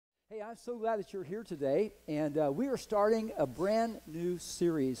Hey, I'm so glad that you're here today, and we are starting a brand new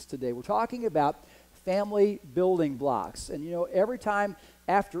series today. We're talking about family building blocks, and you know, every time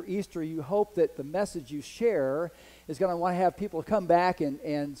after Easter, you hope that the message you share is going to want to have people come back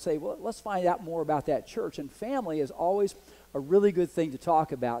and say, well, let's find out more about that church, and family is always a really good thing to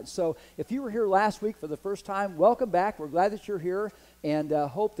talk about. So if you were here last week for the first time, welcome back. We're glad that you're here, and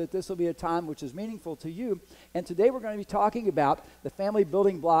hope that this will be a time which is meaningful to you. And today we're going to be talking about the family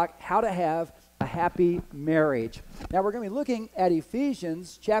building block, how to have a happy marriage. Now we're going to be looking at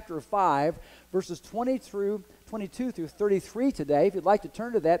Ephesians chapter 5, verses 22 through 33 today. If you'd like to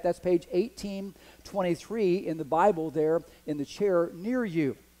turn to that, that's page 1823 in the Bible there in the chair near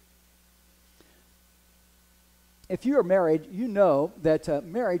you. If you are married, you know that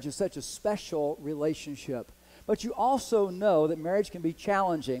marriage is such a special relationship. But you also know that marriage can be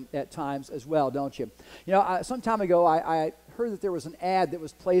challenging at times as well, don't you? You know, some time ago, I heard that there was an ad that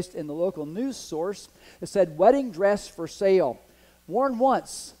was placed in the local news source that said, "Wedding dress for sale, worn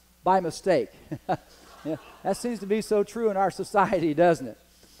once by mistake." Yeah, that seems to be so true in our society, doesn't it?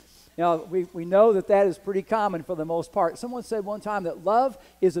 You know, we know that is pretty common for the most part. Someone said one time that love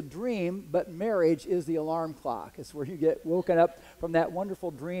is a dream, but marriage is the alarm clock. It's where you get woken up from that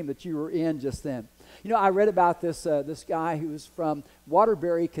wonderful dream that you were in just then. You know, I read about this guy who was from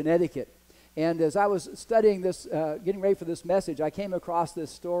Waterbury, Connecticut. And as I was studying this, getting ready for this message, I came across this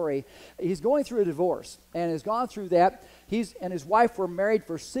story. He's going through a divorce and has gone through that. He and his wife were married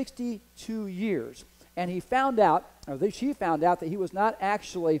for 62 years. And she found out that he was not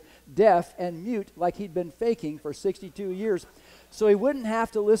actually deaf and mute like he'd been faking for 62 years. So he wouldn't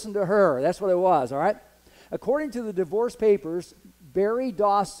have to listen to her. That's what it was, all right? According to the divorce papers, Barry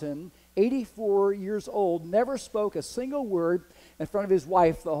Dawson, 84 years old, never spoke a single word in front of his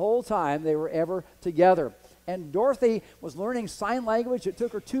wife the whole time they were ever together. And Dorothy was learning sign language. It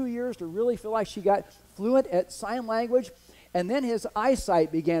took her 2 years to really feel like she got fluent at sign language. And then his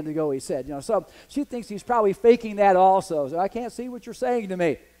eyesight began to go, he said. You know, so she thinks he's probably faking that also. So I can't see what you're saying to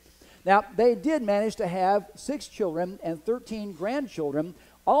me. Now, they did manage to have 6 children and 13 grandchildren,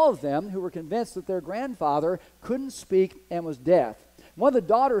 all of them who were convinced that their grandfather couldn't speak and was deaf. One of the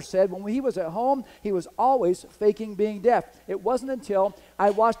daughters said when he was at home, he was always faking being deaf. It wasn't until I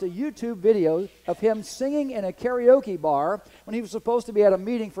watched a YouTube video of him singing in a karaoke bar when he was supposed to be at a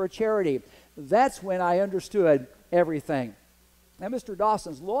meeting for a charity. That's when I understood everything. Now, Mr.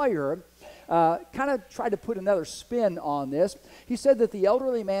 Dawson's lawyer kind of tried to put another spin on this. He said that the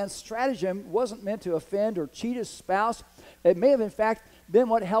elderly man's stratagem wasn't meant to offend or cheat his spouse. It may have, in fact, been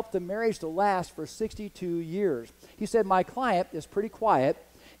what helped the marriage to last for 62 years. He said, "My client is pretty quiet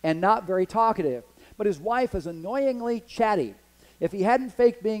and not very talkative, but his wife is annoyingly chatty. If he hadn't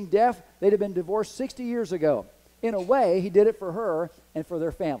faked being deaf, they'd have been divorced 60 years ago. In a way, he did it for her and for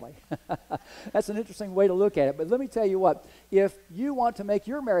their family." That's an interesting way to look at it. But let me tell you what, if you want to make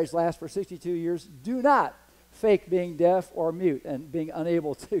your marriage last for 62 years, do not fake being deaf or mute and being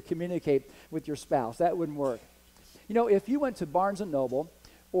unable to communicate with your spouse. That wouldn't work. You know, if you went to Barnes & Noble,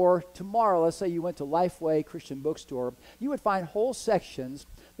 or tomorrow, let's say you went to Lifeway Christian Bookstore, you would find whole sections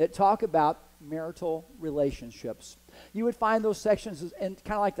that talk about marital relationships. You would find those sections in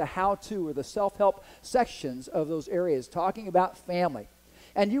kind of like the how-to or the self-help sections of those areas talking about family.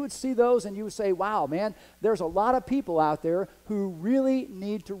 And you would see those and you would say, wow, man, there's a lot of people out there who really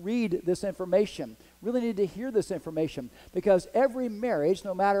need to read this information, really need to hear this information, because every marriage,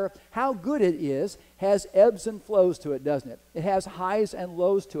 no matter how good it is, has ebbs and flows to it, doesn't it? It has highs and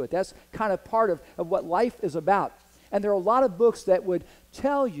lows to it. That's kind of part of what life is about. And there are a lot of books that would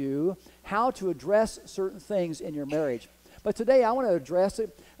tell you how to address certain things in your marriage. But today I want to address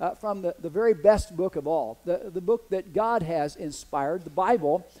it from the very best book of all, the book that God has inspired, the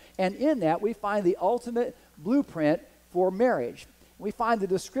Bible. And in that we find the ultimate blueprint for marriage. We find the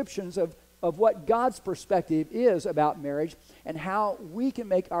descriptions of what God's perspective is about marriage and how we can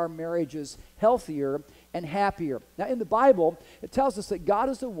make our marriages healthier and happier. Now in the Bible, it tells us that God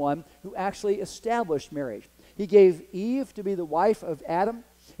is the one who actually established marriage. He gave Eve to be the wife of Adam.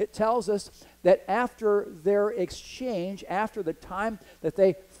 It tells us that after their exchange, after the time that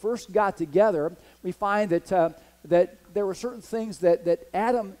they first got together, we find that there were certain things that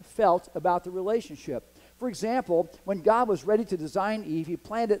Adam felt about the relationship. For example, when God was ready to design Eve, he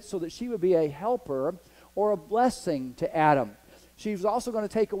planned it so that she would be a helper or a blessing to Adam. She was also going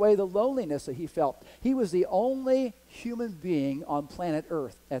to take away the loneliness that he felt. He was the only human being on planet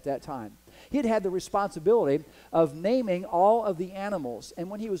Earth at that time. He had the responsibility of naming all of the animals.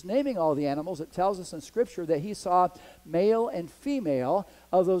 And when he was naming all the animals, it tells us in Scripture that he saw male and female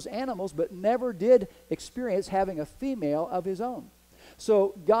of those animals, but never did experience having a female of his own.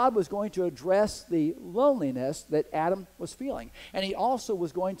 So God was going to address the loneliness that Adam was feeling. And he also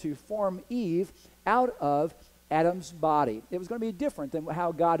was going to form Eve out of Adam's body. It was going to be different than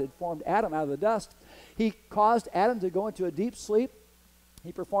how God had formed Adam out of the dust. He caused Adam to go into a deep sleep.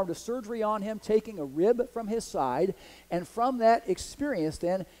 He performed a surgery on him, taking a rib from his side. And from that experience,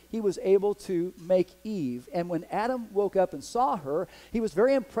 then, he was able to make Eve. And when Adam woke up and saw her, he was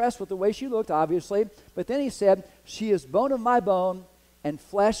very impressed with the way she looked, obviously. But then he said, "She is bone of my bone and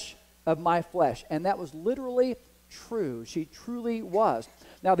flesh of my flesh." And that was literally true. She truly was.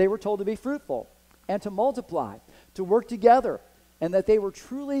 Now, they were told to be fruitful and to multiply, to work together, and that they were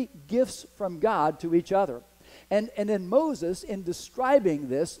truly gifts from God to each other. And then Moses, in describing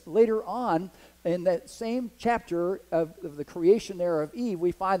this later on in that same chapter of the creation there of Eve,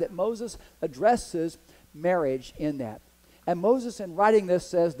 we find that Moses addresses marriage in that. And Moses, in writing this,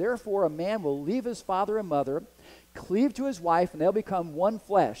 says, "Therefore a man will leave his father and mother, cleave to his wife, and they'll become one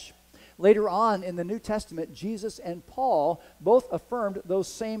flesh." Later on in the New Testament, Jesus and Paul both affirmed those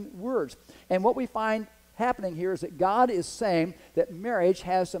same words. And what we find happening here is that God is saying that marriage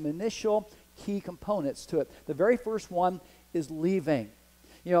has some initial key components to it. The very first one is leaving.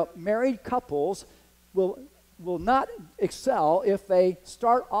 You know, married couples will not excel if they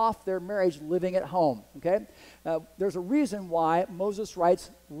start off their marriage living at home, okay? There's a reason why Moses writes,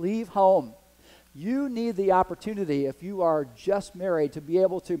 "Leave home." You need the opportunity, if you are just married, to be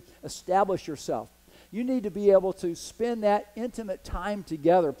able to establish yourself. You need to be able to spend that intimate time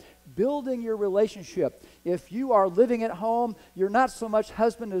together, building your relationship. If you are living at home, you're not so much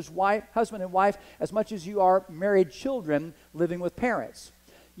husband and wife as much as you are married children living with parents.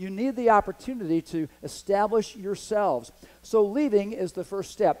 You need the opportunity to establish yourselves. So leaving is the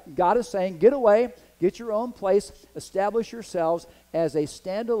first step. God is saying, get away, get your own place, establish yourselves as a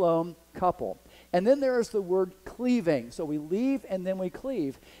standalone couple. And then there is the word cleaving. So we leave and then we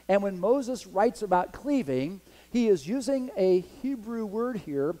cleave. And when Moses writes about cleaving, he is using a Hebrew word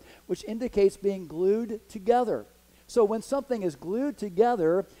here which indicates being glued together. So when something is glued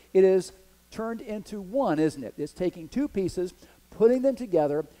together, it is turned into one, isn't it? It's taking two pieces, putting them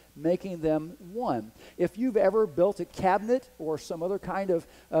together, making them one. If you've ever built a cabinet or some other kind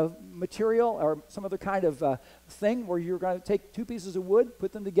of material or some other kind of thing where you're going to take two pieces of wood,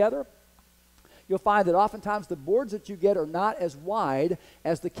 put them together, you'll find that oftentimes the boards that you get are not as wide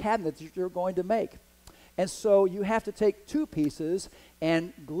as the cabinet that you're going to make. And so you have to take two pieces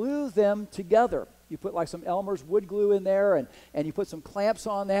and glue them together. You put like some Elmer's wood glue in there, and you put some clamps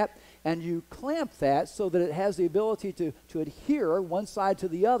on that, and you clamp that so that it has the ability to adhere one side to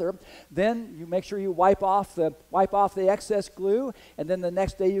the other. Then you make sure you wipe off the excess glue, and then the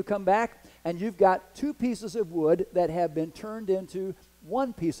next day you come back, and you've got two pieces of wood that have been turned into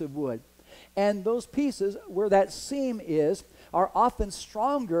one piece of wood. And those pieces, where that seam is, are often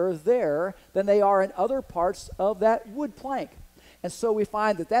stronger there than they are in other parts of that wood plank. And so we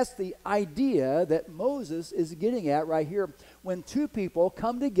find that that's the idea that Moses is getting at right here. When two people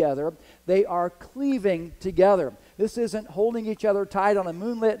come together, they are cleaving together. This isn't holding each other tight on a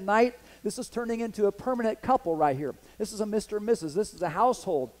moonlit night. This is turning into a permanent couple right here. This is a Mr. and Mrs. This is a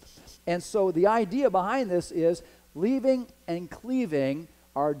household. And so the idea behind this is leaving and cleaving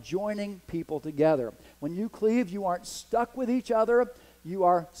are joining people together. When you cleave, you aren't stuck with each other. You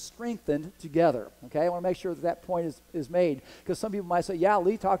are strengthened together. Okay, I want to make sure that that point is made, because some people might say, yeah,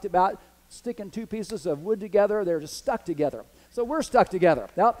 Lee talked about sticking two pieces of wood together. They're just stuck together. So we're stuck together.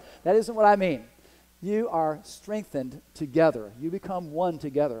 No, that isn't what I mean. You are strengthened together. You become one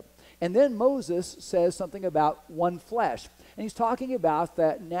together. And then Moses says something about one flesh. And he's talking about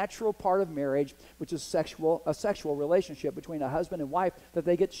that natural part of marriage, which is a sexual relationship between a husband and wife that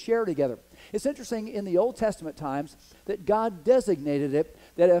they get to share together. It's interesting in the Old Testament times that God designated it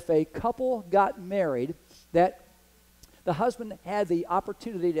that if a couple got married, that the husband had the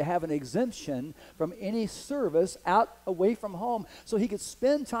opportunity to have an exemption from any service out away from home so he could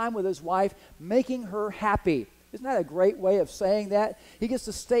spend time with his wife making her happy. Isn't that a great way of saying that? He gets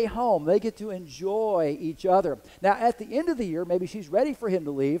to stay home. They get to enjoy each other. Now, at the end of the year, maybe she's ready for him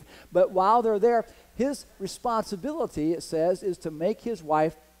to leave, but while they're there, his responsibility, it says, is to make his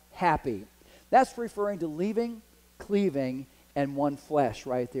wife happy. That's referring to leaving, cleaving, and one flesh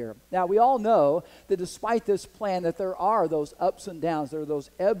right there. Now, we all know that despite this plan that there are those ups and downs, there are those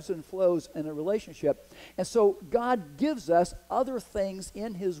ebbs and flows in a relationship. And so God gives us other things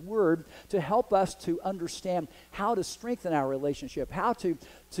in his word to help us to understand how to strengthen our relationship, how to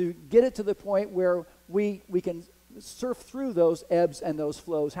get it to the point where we can surf through those ebbs and those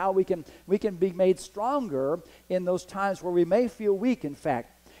flows, how we can be made stronger in those times where we may feel weak, in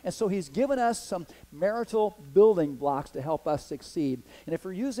fact. And so he's given us some marital building blocks to help us succeed. And if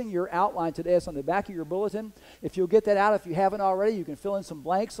you're using your outline today, it's on the back of your bulletin. If you'll get that out, if you haven't already, you can fill in some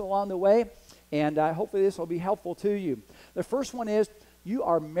blanks along the way. And hopefully this will be helpful to you. The first one is, you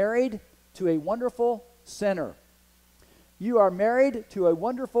are married to a wonderful sinner. You are married to a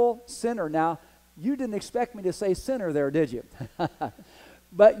wonderful sinner. Now, you didn't expect me to say sinner there, did you?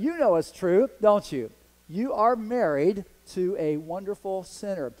 But you know it's true, don't you? You are married to a wonderful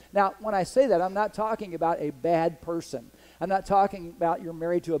sinner. Now, when I say that, I'm not talking about a bad person. I'm not talking about you're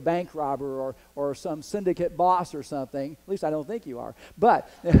married to a bank robber or some syndicate boss or something. At least I don't think you are. But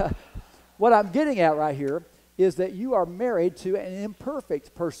what I'm getting at right here is that you are married to an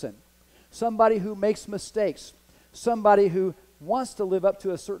imperfect person. Somebody who makes mistakes. Somebody who wants to live up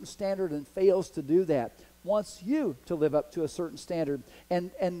to a certain standard and fails to do that. Wants you to live up to a certain standard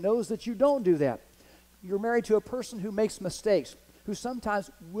and knows that you don't do that. You're married to a person who makes mistakes, who sometimes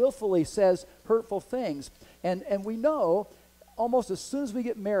willfully says hurtful things. And we know almost as soon as we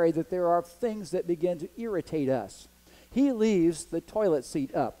get married that there are things that begin to irritate us. He leaves the toilet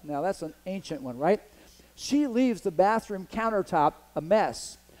seat up. Now, that's an ancient one, right? She leaves the bathroom countertop a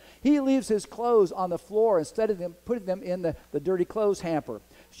mess. He leaves his clothes on the floor instead of putting them in the dirty clothes hamper.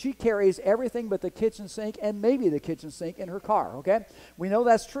 She carries everything but the kitchen sink and maybe the kitchen sink in her car, okay? We know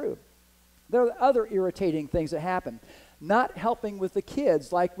that's true. There are other irritating things that happen. Not helping with the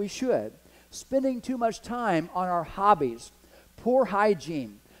kids like we should. Spending too much time on our hobbies. Poor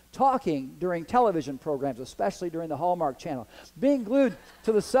hygiene. Talking during television programs, especially during the Hallmark Channel. Being glued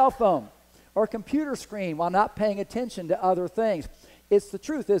to the cell phone or computer screen while not paying attention to other things. It's the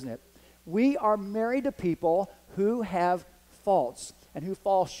truth, isn't it? We are married to people who have faults and who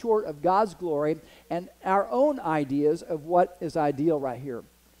fall short of God's glory and our own ideas of what is ideal right here.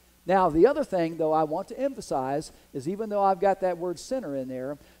 Now, the other thing, though, I want to emphasize is even though I've got that word sinner in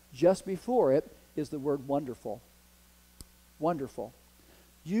there, just before it is the word wonderful. Wonderful.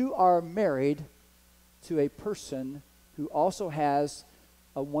 You are married to a person who also has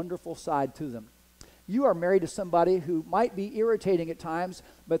a wonderful side to them. You are married to somebody who might be irritating at times,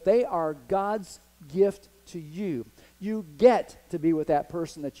 but they are God's gift to you. You get to be with that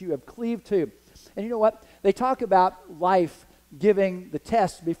person that you have cleaved to. And you know what? They talk about life giving the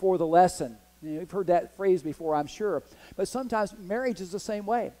test before the lesson. You've heard that phrase before, I'm sure. But sometimes marriage is the same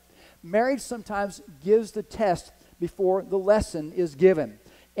way. Marriage sometimes gives the test before the lesson is given.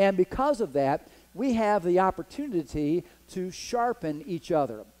 And because of that, we have the opportunity to sharpen each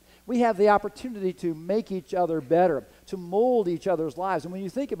other. We have the opportunity to make each other better, to mold each other's lives. And when you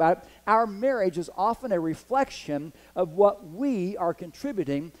think about it, our marriage is often a reflection of what we are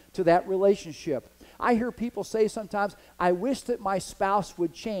contributing to that relationship. I hear people say sometimes, I wish that my spouse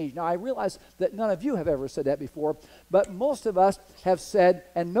would change. Now, I realize that none of you have ever said that before, but most of us have said,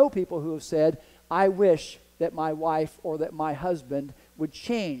 and know people who have said, I wish that my wife or that my husband would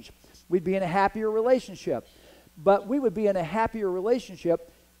change. We'd be in a happier relationship. But we would be in a happier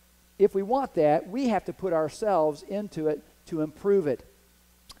relationship. If we want that, we have to put ourselves into it to improve it.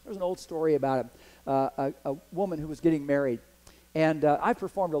 There's an old story about a woman who was getting married. And I've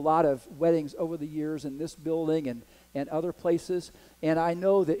performed a lot of weddings over the years in this building and other places. And I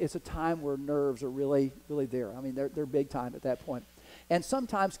know that it's a time where nerves are really, really there. I mean, they're big time at that point. And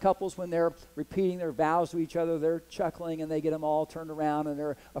sometimes couples, when they're repeating their vows to each other, they're chuckling and they get them all turned around and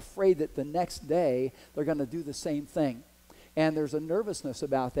they're afraid that the next day they're going to do the same thing. And there's a nervousness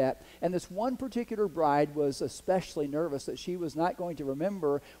about that. And this one particular bride was especially nervous that she was not going to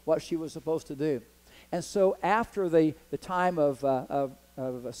remember what she was supposed to do. And so after the time of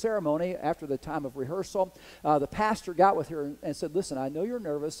a ceremony, after the time of rehearsal, the pastor got with her and said, listen, I know you're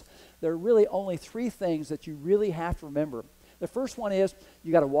nervous. There are really only 3 things that you really have to remember. The first one is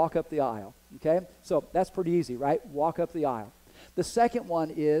you got to walk up the aisle, okay? So that's pretty easy, right? Walk up the aisle. The second one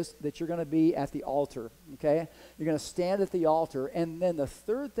is that you're going to be at the altar, okay? You're going to stand at the altar. And then the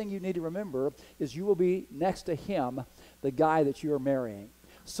third thing you need to remember is you will be next to him, the guy that you are marrying.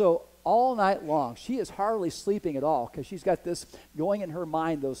 So all night long, she is hardly sleeping at all because she's got this going in her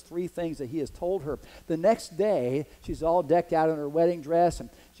mind, those 3 things that he has told her. The next day, she's all decked out in her wedding dress and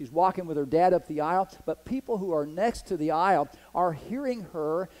she's walking with her dad up the aisle. But people who are next to the aisle are hearing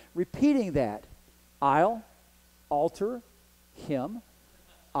her repeating that. Aisle, altar, him,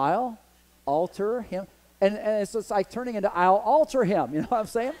 aisle, altar, him. And it's just like turning into I'll alter him. You know what I'm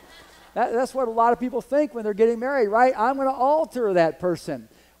saying? That's what a lot of people think when they're getting married, right? I'm going to alter that person.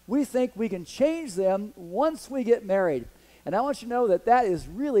 We think we can change them once we get married. And I want you to know that that is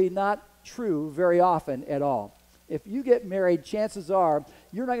really not true very often at all. If you get married, chances are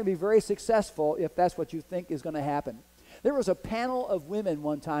you're not going to be very successful if that's what you think is going to happen. There was a panel of women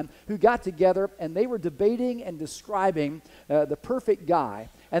one time who got together, and they were debating and describing the perfect guy.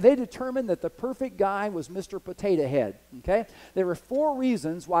 And they determined that the perfect guy was Mr. Potato Head, okay? There were 4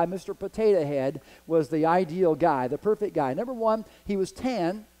 reasons why Mr. Potato Head was the ideal guy, the perfect guy. Number 1, he was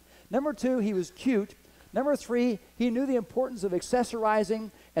tan. Number 2, he was cute. Number 3, he knew the importance of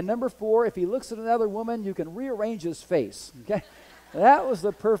accessorizing. And number 4, if he looks at another woman, you can rearrange his face, okay? That was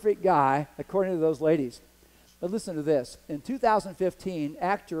the perfect guy, according to those ladies. But listen to this. In 2015,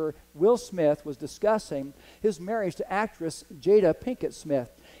 actor Will Smith was discussing his marriage to actress Jada Pinkett Smith.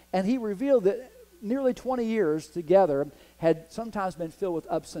 And he revealed that nearly 20 years together had sometimes been filled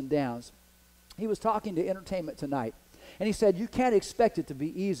with ups and downs. He was talking to Entertainment Tonight, and he said, "You can't expect it to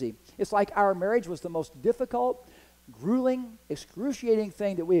be easy. It's like our marriage was the most difficult, grueling, excruciating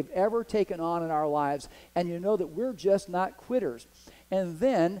thing that we have ever taken on in our lives, and you know that we're just not quitters." And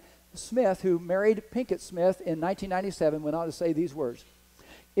then Smith, who married Pinkett Smith in 1997, went on to say these words: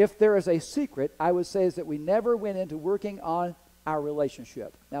 "If there is a secret, I would say is that we never went into working on our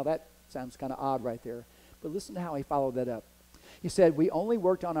relationship." Now that sounds kind of odd right there, but listen to how he followed that up. He said, "We only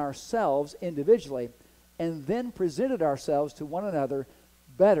worked on ourselves individually and then presented ourselves to one another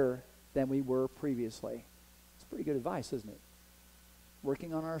better than we were previously." It's pretty good advice, isn't it?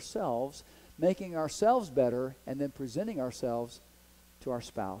 Working on ourselves, making ourselves better, and then presenting ourselves to our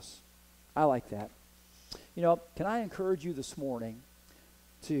spouse. I like that. You know, can I encourage you this morning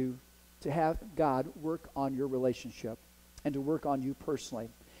to have God work on your relationship and to work on you personally?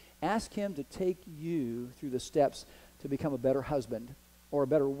 Ask him to take you through the steps to become a better husband or a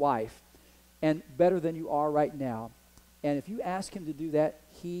better wife, and better than you are right now. And if you ask him to do that,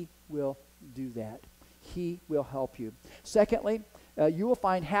 he will do that. He will help you. Secondly, you will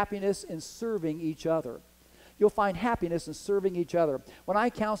find happiness in serving each other. You'll find happiness in serving each other. When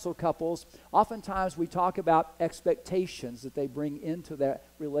I counsel couples, oftentimes we talk about expectations that they bring into that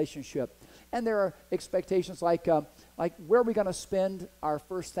relationship. And there are expectations like where are we going to spend our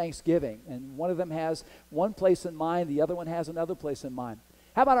first Thanksgiving? And one of them has one place in mind, the other one has another place in mind.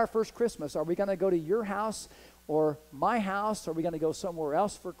 How about our first Christmas? Are we going to go to your house or my house? Are we going to go somewhere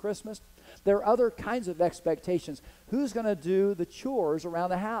else for Christmas? There are other kinds of expectations. Who's going to do the chores around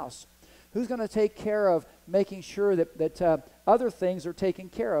the house? Who's going to take care of making sure that other things are taken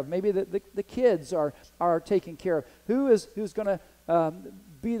care of? Maybe the kids are taken care of. Who's going to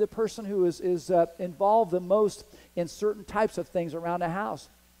be the person who is involved the most in certain types of things around the house?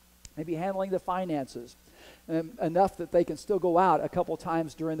 Maybe handling the finances enough that they can still go out a couple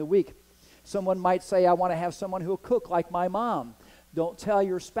times during the week. Someone might say, "I want to have someone who will cook like my mom." Don't tell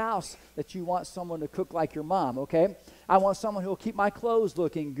your spouse that you want someone to cook like your mom, okay? "I want someone who will keep my clothes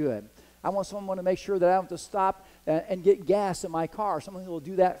looking good. I want someone to make sure that I don't have to stop and get gas in my car. Someone who will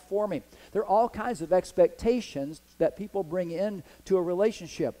do that for me." There are all kinds of expectations that people bring into a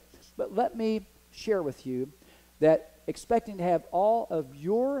relationship. But let me share with you that expecting to have all of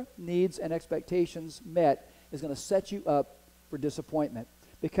your needs and expectations met is going to set you up for disappointment,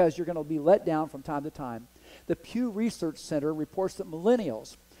 because you're going to be let down from time to time. The Pew Research Center reports that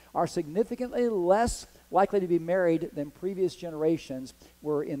millennials are significantly less likely to be married than previous generations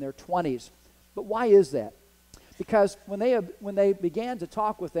were in their 20s. But why is that? Because when they began to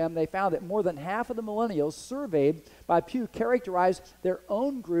talk with them, they found that more than half of the millennials surveyed by Pew characterized their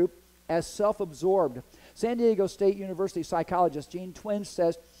own group as self-absorbed. San Diego State University psychologist Gene Twenge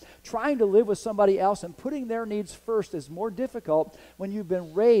says, "Trying to live with somebody else and putting their needs first is more difficult when you've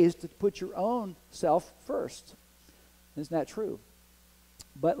been raised to put your own self first." Isn't that true?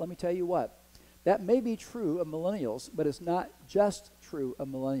 But let me tell you what. That may be true of millennials, but it's not just true of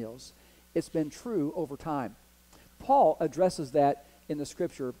millennials. It's been true over time. Paul addresses that in the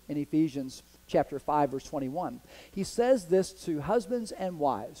scripture in Ephesians chapter 5, verse 21. He says this to husbands and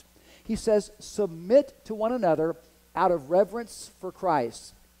wives. He says, "Submit to one another out of reverence for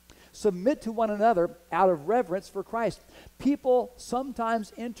Christ." Submit to one another out of reverence for Christ. People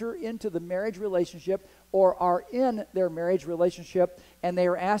sometimes enter into the marriage relationship or are in their marriage relationship, and they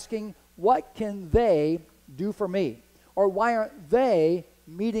are asking, what can they do for me? Or why aren't they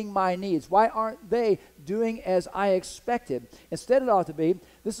meeting my needs? Why aren't they doing as I expected? Instead, it ought to be,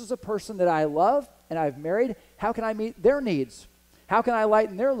 this is a person that I love and I've married. How can I meet their needs? How can I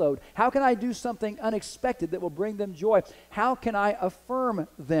lighten their load? How can I do something unexpected that will bring them joy? How can I affirm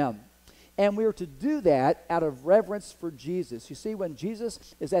them? And we are to do that out of reverence for Jesus. You see, when Jesus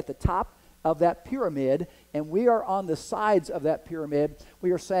is at the top of that pyramid and we are on the sides of that pyramid,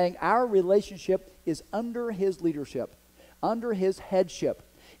 we are saying our relationship is under his leadership, under his headship.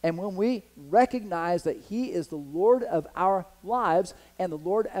 And when we recognize that he is the Lord of our lives and the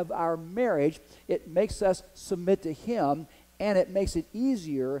Lord of our marriage, it makes us submit to him, and it makes it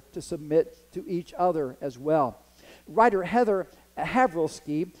easier to submit to each other as well. Writer Heather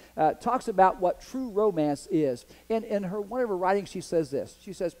Havrelsky talks about what true romance is. In one of her writings, she says this.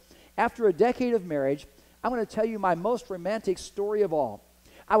 She says, after a decade of marriage, I'm going to tell you my most romantic story of all.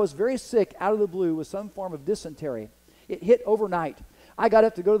 I was very sick out of the blue with some form of dysentery. It hit overnight. I got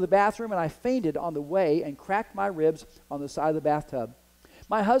up to go to the bathroom, and I fainted on the way and cracked my ribs on the side of the bathtub.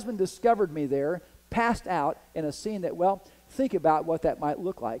 My husband discovered me there, passed out in a scene that, well, think about what that might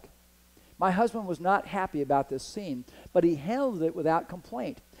look like. My husband was not happy about this scene, but he handled it without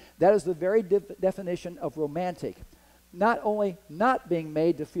complaint. That is the very definition of romantic. Not only not being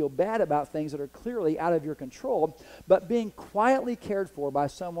made to feel bad about things that are clearly out of your control, but being quietly cared for by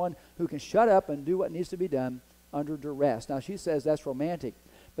someone who can shut up and do what needs to be done under duress. Now, she says that's romantic,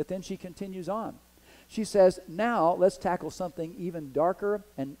 but then she continues on. She says, now let's tackle something even darker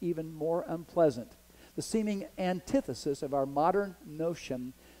and even more unpleasant, the seeming antithesis of our modern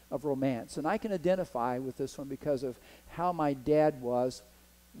notion of romance. And I can identify with this one because of how my dad was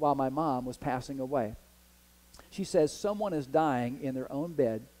while my mom was passing away. She says someone is dying in their own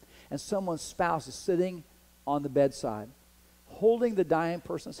bed, and someone's spouse is sitting on the bedside, holding the dying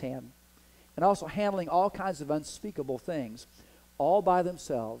person's hand, and also handling all kinds of unspeakable things, all by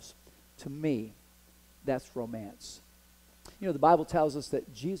themselves. To me, that's romance. You know, the Bible tells us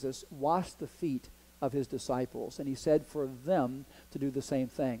that Jesus washed the feet of his disciples, and he said for them to do the same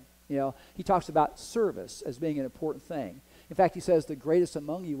thing. You know, he talks about service as being an important thing. In fact, he says the greatest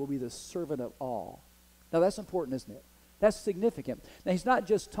among you will be the servant of all. Now, that's important, isn't it? That's significant. Now, he's not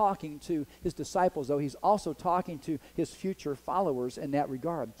just talking to his disciples, though. He's also talking to his future followers in that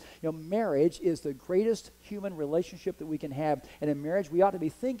regard. You know, marriage is the greatest human relationship that we can have. And in marriage, we ought to be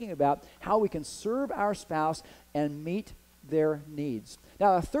thinking about how we can serve our spouse and meet their needs.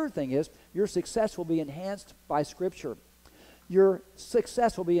 Now, the third thing is your success will be enhanced by Scripture. Your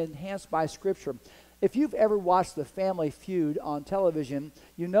success will be enhanced by Scripture. If you've ever watched The Family Feud on television,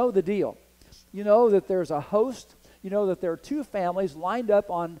 you know the deal. You know that there's a host. You know that there are two families lined up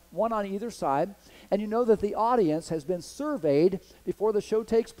on one on either side. And you know that the audience has been surveyed before the show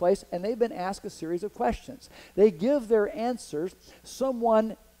takes place, and they've been asked a series of questions. They give their answers.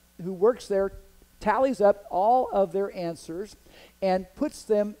 Someone who works there tallies up all of their answers and puts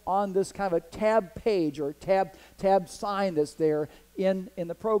them on this kind of a tab page or tab sign that's there in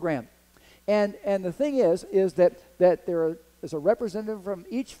the program. And the thing is that there is a representative from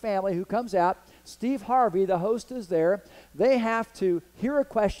each family who comes out. Steve Harvey, the host, is there. They have to hear a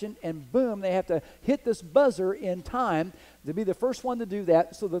question, and boom, they have to hit this buzzer in time to be the first one to do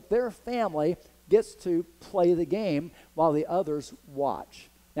that so that their family gets to play the game while the others watch.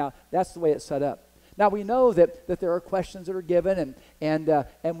 Now, that's the way it's set up. Now, we know that there are questions that are given, and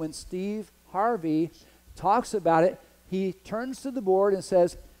when Steve Harvey talks about it, he turns to the board and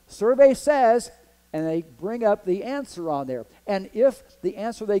says, survey says, and they bring up the answer on there. And if the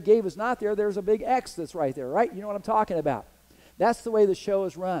answer they gave is not there, there's a big X that's right there, right? You know what I'm talking about. That's the way the show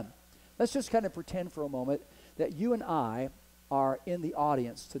is run. Let's just kind of pretend for a moment that you and I are in the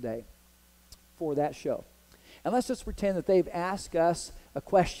audience today for that show. And let's just pretend that they've asked us a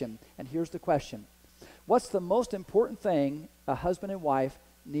question. And here's the question. What's the most important thing a husband and wife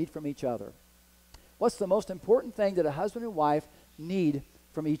need from each other? What's the most important thing that a husband and wife need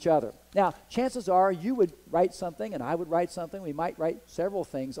from each other? Now, chances are you would write something and I would write something. We might write several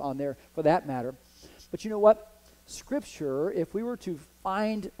things on there for that matter. But you know what? Scripture, if we were to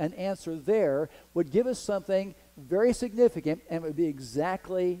find an answer there, would give us something very significant, and it would be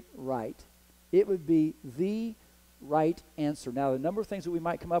exactly right. It would be the right answer. Now, the number of things that we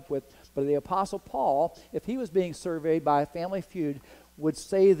might come up with, but the Apostle Paul, if he was being surveyed by a Family Feud, would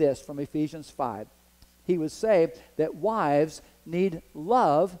say this from Ephesians 5. He would say that wives need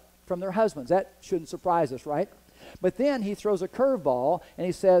love from their husbands. That shouldn't surprise us, right? But then he throws a curveball and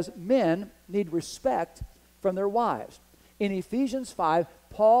he says men need respect from their wives. In Ephesians 5,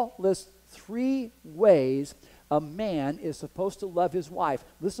 Paul lists 3 ways a man is supposed to love his wife.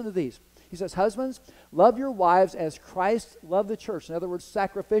 Listen to these. He says, husbands, love your wives as Christ loved the church. In other words,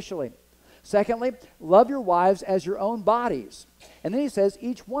 sacrificially. Secondly, love your wives as your own bodies. And then he says,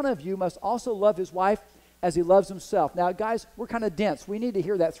 each one of you must also love his wife as he loves himself. Now, guys, we're kind of dense. We need to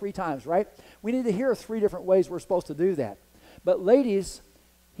hear that 3 times, right? We need to hear 3 different ways we're supposed to do that. But ladies,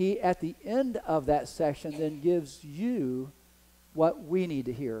 he, at the end of that section, then gives you what we need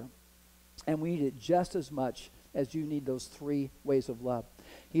to hear. And we need it just as much as you need those 3 ways of love.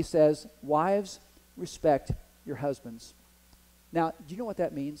 He says, wives, respect your husbands. Now, do you know what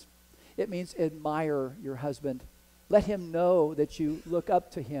that means? It means admire your husband. Let him know that you look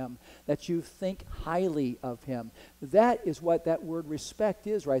up to him, that you think highly of him. That is what that word respect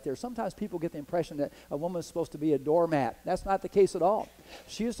is right there. Sometimes people get the impression that a woman is supposed to be a doormat. That's not the case at all.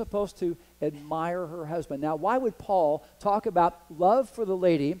 She is supposed to admire her husband. Now, why would Paul talk about love for the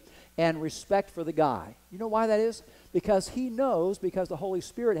lady and respect for the guy? You know why that is? Because he knows, because the Holy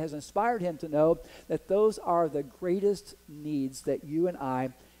Spirit has inspired him to know that those are the greatest needs that you and I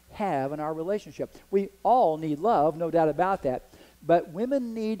have in our relationship. We all need love, no doubt about that. But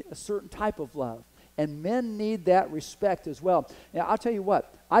women need a certain type of love, and men need that respect as well. Now, I'll tell you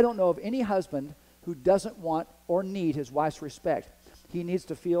what, I don't know of any husband who doesn't want or need his wife's respect. He needs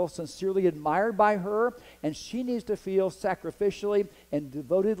to feel sincerely admired by her, and she needs to feel sacrificially and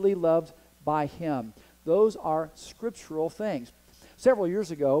devotedly loved by him. Those are scriptural things. Several years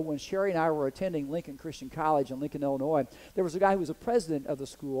ago, when Sherry and I were attending Lincoln Christian College in Lincoln, Illinois, there was a guy who was a president of the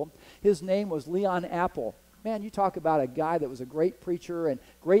school. His name was Leon Apple. Man, you talk about a guy that was a great preacher and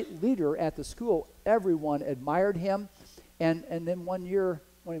great leader at the school. Everyone admired him. And then one year,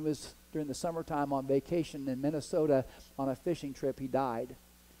 when he was during the summertime on vacation in Minnesota on a fishing trip, he died.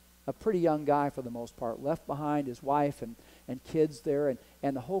 A pretty young guy for the most part, left behind his wife and kids there,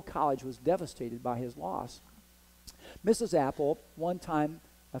 and the whole college was devastated by his loss. Mrs. Apple, one time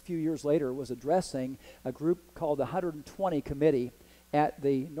a few years later, was addressing a group called the 120 Committee at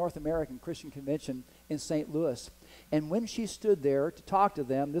the North American Christian Convention in St. Louis. And when she stood there to talk to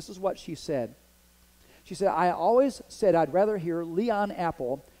them, this is what she said. She said, "I always said I'd rather hear Leon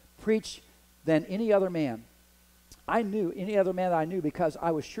Apple preach than any other man. I knew any other man that I knew because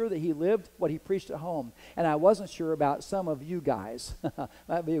I was sure that he lived what he preached at home. And I wasn't sure about some of you guys."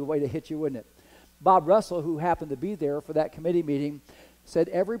 That'd be a way to hit you, wouldn't it? Bob Russell, who happened to be there for that committee meeting, said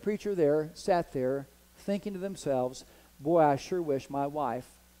every preacher there sat there thinking to themselves, "Boy, I sure wish my wife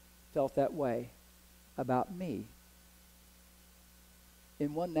felt that way about me."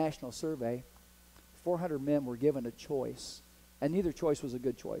 In one national survey, 400 men were given a choice, and neither choice was a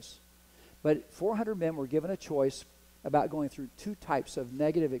good choice. But 400 men were given a choice about going through two types of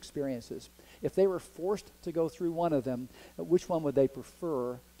negative experiences. If they were forced to go through one of them, which one would they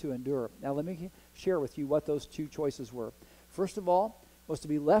prefer to endure? Now, let me share with you what those two choices were. First of all, was to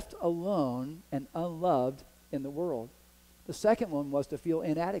be left alone and unloved in the world. The second one was to feel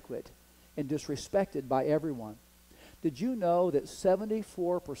inadequate and disrespected by everyone. Did you know that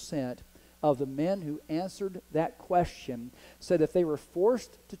 74% of the men who answered that question said if they were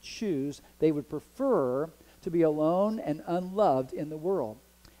forced to choose, they would prefer to be alone and unloved in the world?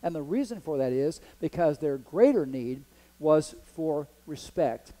 And the reason for that is because their greater need was for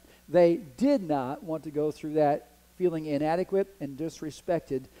respect. They did not want to go through that feeling inadequate and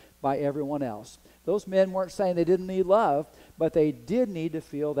disrespected by everyone else. Those men weren't saying they didn't need love, but they did need to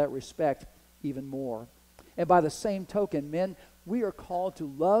feel that respect even more. And by the same token, men, we are called to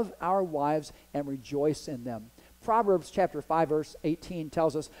love our wives and rejoice in them. Proverbs chapter 5, verse 18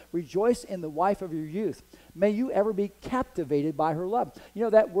 tells us, "Rejoice in the wife of your youth. May you ever be captivated by her love." You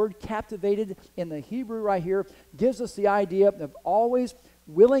know, that word captivated in the Hebrew right here gives us the idea of always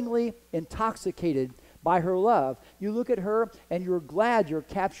willingly intoxicated by her love. You look at her and you're glad you're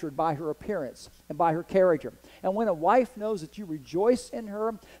captured by her appearance and by her character. And when a wife knows that you rejoice in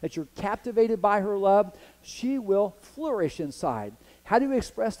her, that you're captivated by her love, she will flourish inside. How do you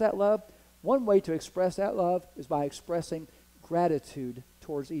express that love? One way to express that love is by expressing gratitude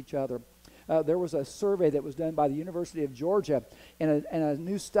towards each other. There was a survey that was done by the University of Georgia, and a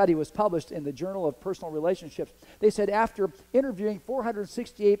new study was published in the Journal of Personal Relationships. They said after interviewing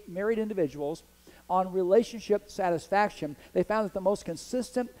 468 married individuals on relationship satisfaction, they found that the most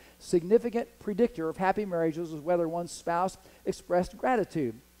consistent, significant predictor of happy marriages was whether one's spouse expressed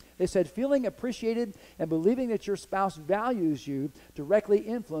gratitude. They said feeling appreciated and believing that your spouse values you directly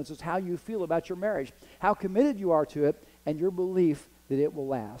influences how you feel about your marriage, how committed you are to it, and your belief that it will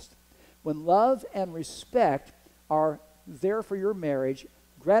last. When love and respect are there for your marriage,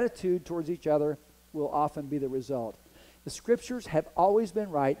 gratitude towards each other will often be the result. The scriptures have always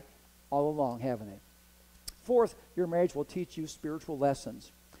been right all along, haven't they? Fourth, your marriage will teach you spiritual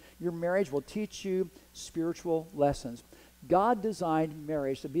lessons. Your marriage will teach you spiritual lessons. God designed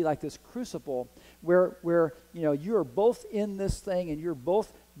marriage to be like this crucible where you know you are both in this thing and you're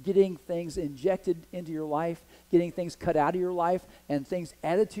both getting things injected into your life, getting things cut out of your life, and things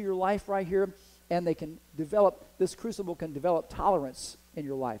added to your life right here. And they can develop, this crucible can develop tolerance in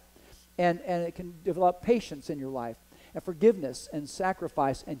your life. And it can develop patience in your life, and forgiveness and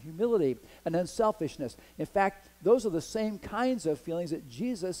sacrifice and humility and unselfishness. In fact, those are the same kinds of feelings that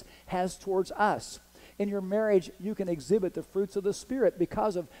Jesus has towards us. in your marriage, you can exhibit the fruits of the Spirit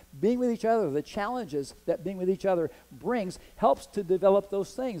because of being with each other. The challenges that being with each other brings helps to develop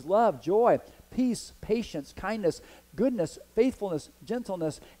those things: love, joy, peace, patience, kindness, goodness, faithfulness,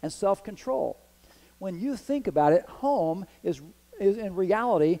 gentleness, and self-control. When you think about it, home is in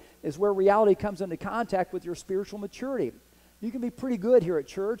reality is where reality comes into contact with your spiritual maturity. You can be pretty good here at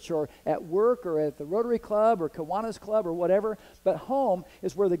church or at work or at the Rotary Club or Kiwanis Club or whatever, but home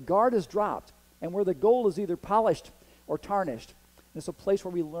is where the guard is dropped and where the gold is either polished or tarnished. It's a place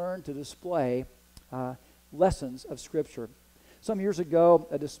where we learn to display lessons of Scripture. Some years ago,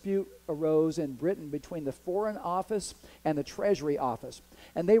 a dispute arose in Britain between the Foreign Office and the Treasury Office,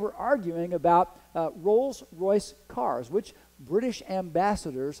 and they were arguing about Rolls-Royce cars, which British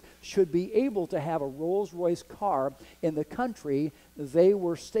ambassadors should be able to have a Rolls-Royce car in the country they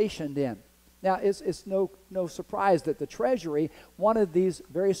were stationed in. Now, it's no surprise that the Treasury wanted these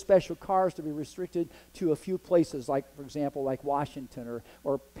very special cars to be restricted to a few places, like, for example, like Washington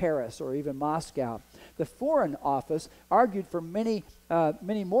or Paris or even Moscow. The Foreign Office argued for many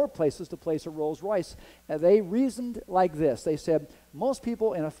more places to place a Rolls-Royce. They reasoned like this. They said, most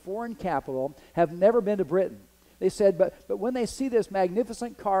people in a foreign capital have never been to Britain. They said, but when they see this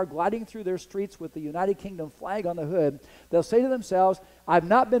magnificent car gliding through their streets with the United Kingdom flag on the hood, they'll say to themselves, I've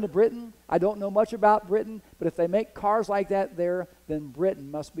not been to Britain, I don't know much about Britain, but if they make cars like that there, then Britain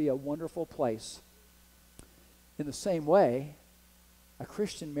must be a wonderful place. In the same way, a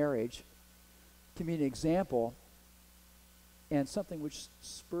Christian marriage can be an example and something which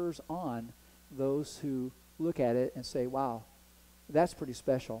spurs on those who look at it and say, wow, that's pretty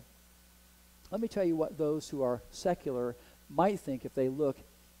special. Let me tell you what those who are secular might think if they look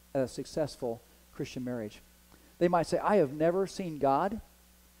at a successful Christian marriage. They might say, I have never seen God.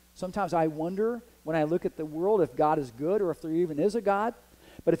 Sometimes I wonder when I look at the world if God is good or if there even is a God.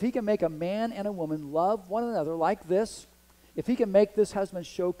 But if he can make a man and a woman love one another like this, if he can make this husband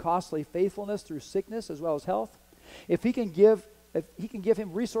show costly faithfulness through sickness as well as health, if he can give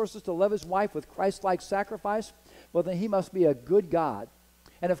him resources to love his wife with Christ-like sacrifice, well, then he must be a good God.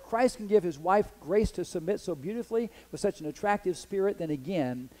 And if Christ can give his wife grace to submit so beautifully with such an attractive spirit, then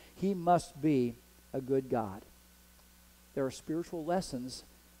again, he must be a good God. There are spiritual lessons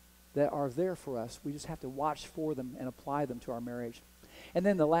that are there for us. We just have to watch for them and apply them to our marriage. And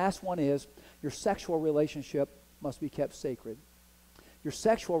then the last one is your sexual relationship must be kept sacred. Your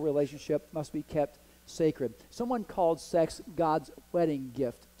sexual relationship must be kept sacred. Someone called sex God's wedding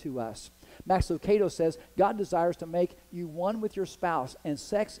gift to us. Max Lucado says, God desires to make you one with your spouse, and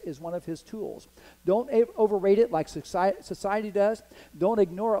sex is one of his tools. Don't overrate it like society does. Don't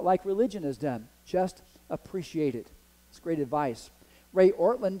ignore it like religion has done. Just appreciate it. It's great advice. Ray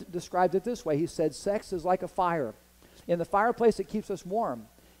Ortland described it this way. He said, sex is like a fire. In the fireplace, it keeps us warm.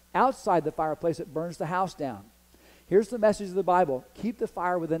 Outside the fireplace, it burns the house down. Here's the message of the Bible. Keep the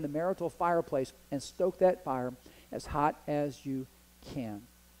fire within the marital fireplace and stoke that fire as hot as you can.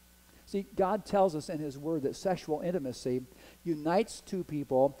 See, God tells us in his word that sexual intimacy unites two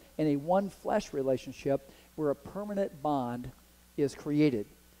people in a one flesh relationship where a permanent bond is created.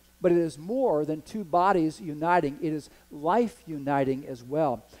 But it is more than two bodies uniting. It is life uniting as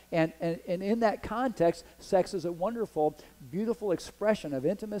well. And in that context, sex is a wonderful, beautiful expression of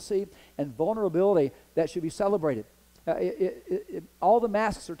intimacy and vulnerability that should be celebrated. All the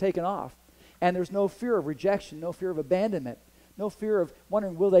masks are taken off, and there's no fear of rejection, no fear of abandonment. No fear of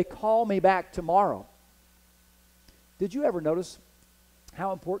wondering, will they call me back tomorrow? Did you ever notice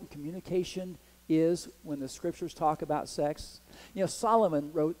how important communication is when the scriptures talk about sex? You know,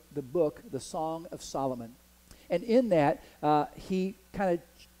 Solomon wrote the book, The Song of Solomon. And in that, he kind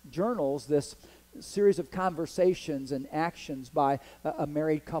of journals this series of conversations and actions by a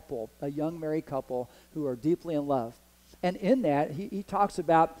married couple, a young married couple who are deeply in love. And in that, he talks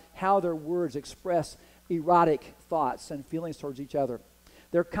about how their words express erotic thoughts and feelings towards each other.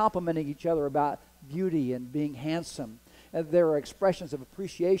 They're complimenting each other about beauty and being handsome. And there are expressions of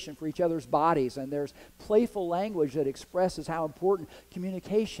appreciation for each other's bodies, and there's playful language that expresses how important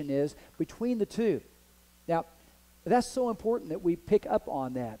communication is between the two. Now, that's so important that we pick up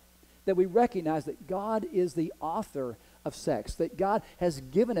on that we recognize that God is the author of sex, that God has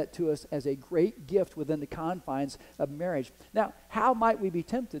given it to us as a great gift within the confines of marriage. Now, how might we be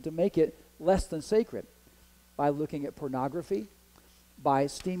tempted to make it less than sacred? By looking at pornography, by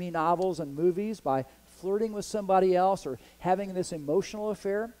steamy novels and movies, by flirting with somebody else, or having this emotional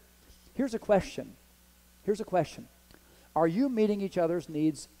affair? Here's a question. Are you meeting each other's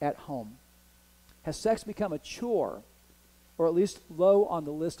needs at home? Has sex become a chore, or at least low on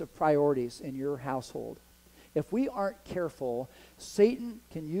the list of priorities in your household? If we aren't careful, Satan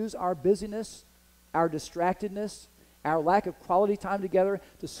can use our busyness our distractedness, our lack of quality time together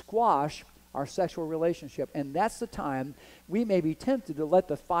to squash our sexual relationship. And that's the time we may be tempted to let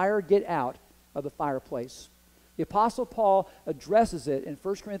the fire get out of the fireplace. The Apostle Paul addresses it in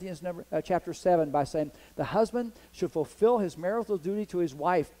 1 Corinthians chapter 7 by saying, the husband should fulfill his marital duty to his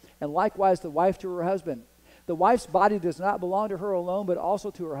wife, and likewise the wife to her husband. The wife's body does not belong to her alone, but also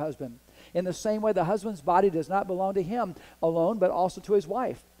to her husband. In the same way, the husband's body does not belong to him alone, but also to his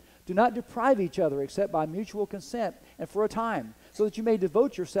wife. Do not deprive each other except by mutual consent and for a time, so that you may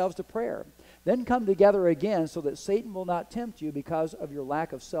devote yourselves to prayer. Then come together again so that Satan will not tempt you because of your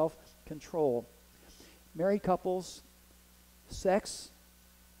lack of self-control. Married couples,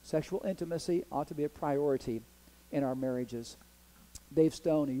 sexual intimacy ought to be a priority in our marriages. Dave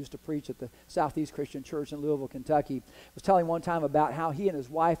Stone, who used to preach at the Southeast Christian Church in Louisville, Kentucky, was telling one time about how he and his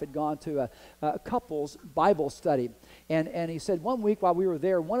wife had gone to a couple's Bible study. And he said one week while we were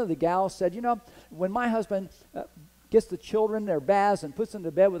there, one of the gals said, you know, when my husband gets the children their baths and puts them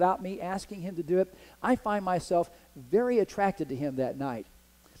to bed without me asking him to do it, I find myself very attracted to him that night.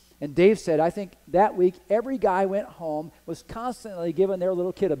 And Dave said, I think that week every guy went home was constantly giving their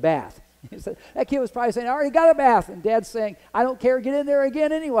little kid a bath. He said, that kid was probably saying, I already got a bath. And Dad's saying, I don't care, get in there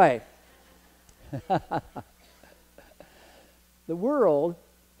again anyway. The world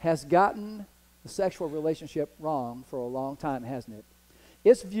has gotten the sexual relationship wrong for a long time, hasn't it?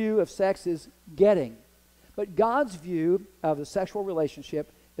 Its view of sex is getting. But God's view of the sexual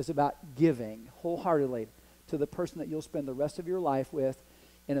relationship is about giving wholeheartedly to the person that you'll spend the rest of your life with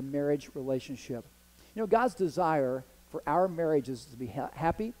in a marriage relationship. You know, God's desire for our marriages is to be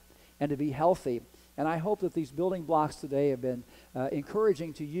happy and to be healthy. And I hope that these building blocks today have been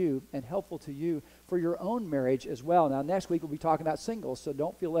encouraging to you and helpful to you for your own marriage as well. Now, next week we'll be talking about singles, so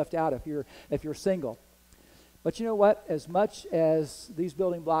don't feel left out if you're single. But you know what? As much as these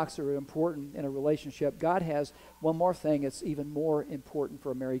building blocks are important in a relationship, God has one more thing that's even more important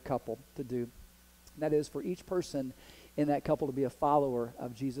for a married couple to do. And that is for each person in that couple to be a follower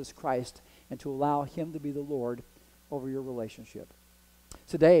of Jesus Christ and to allow him to be the Lord over your relationship.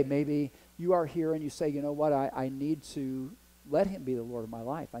 Today, maybe you are here and you say, you know what, I need to let him be the Lord of my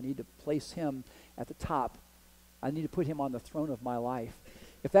life. I need to place him at the top. I need to put him on the throne of my life.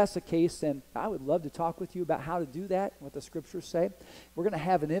 If that's the case, then I would love to talk with you about how to do that, what the scriptures say. We're going to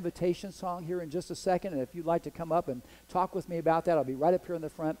have an invitation song here in just a second, and if you'd like to come up and talk with me about that, I'll be right up here in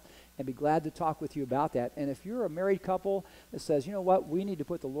the front and be glad to talk with you about that. And if you're a married couple that says, you know what, we need to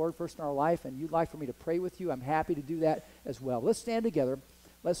put the Lord first in our life, and you'd like for me to pray with you, I'm happy to do that as well. Let's stand together.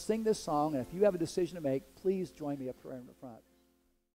 Let's sing this song, and if you have a decision to make, please join me up here in the front.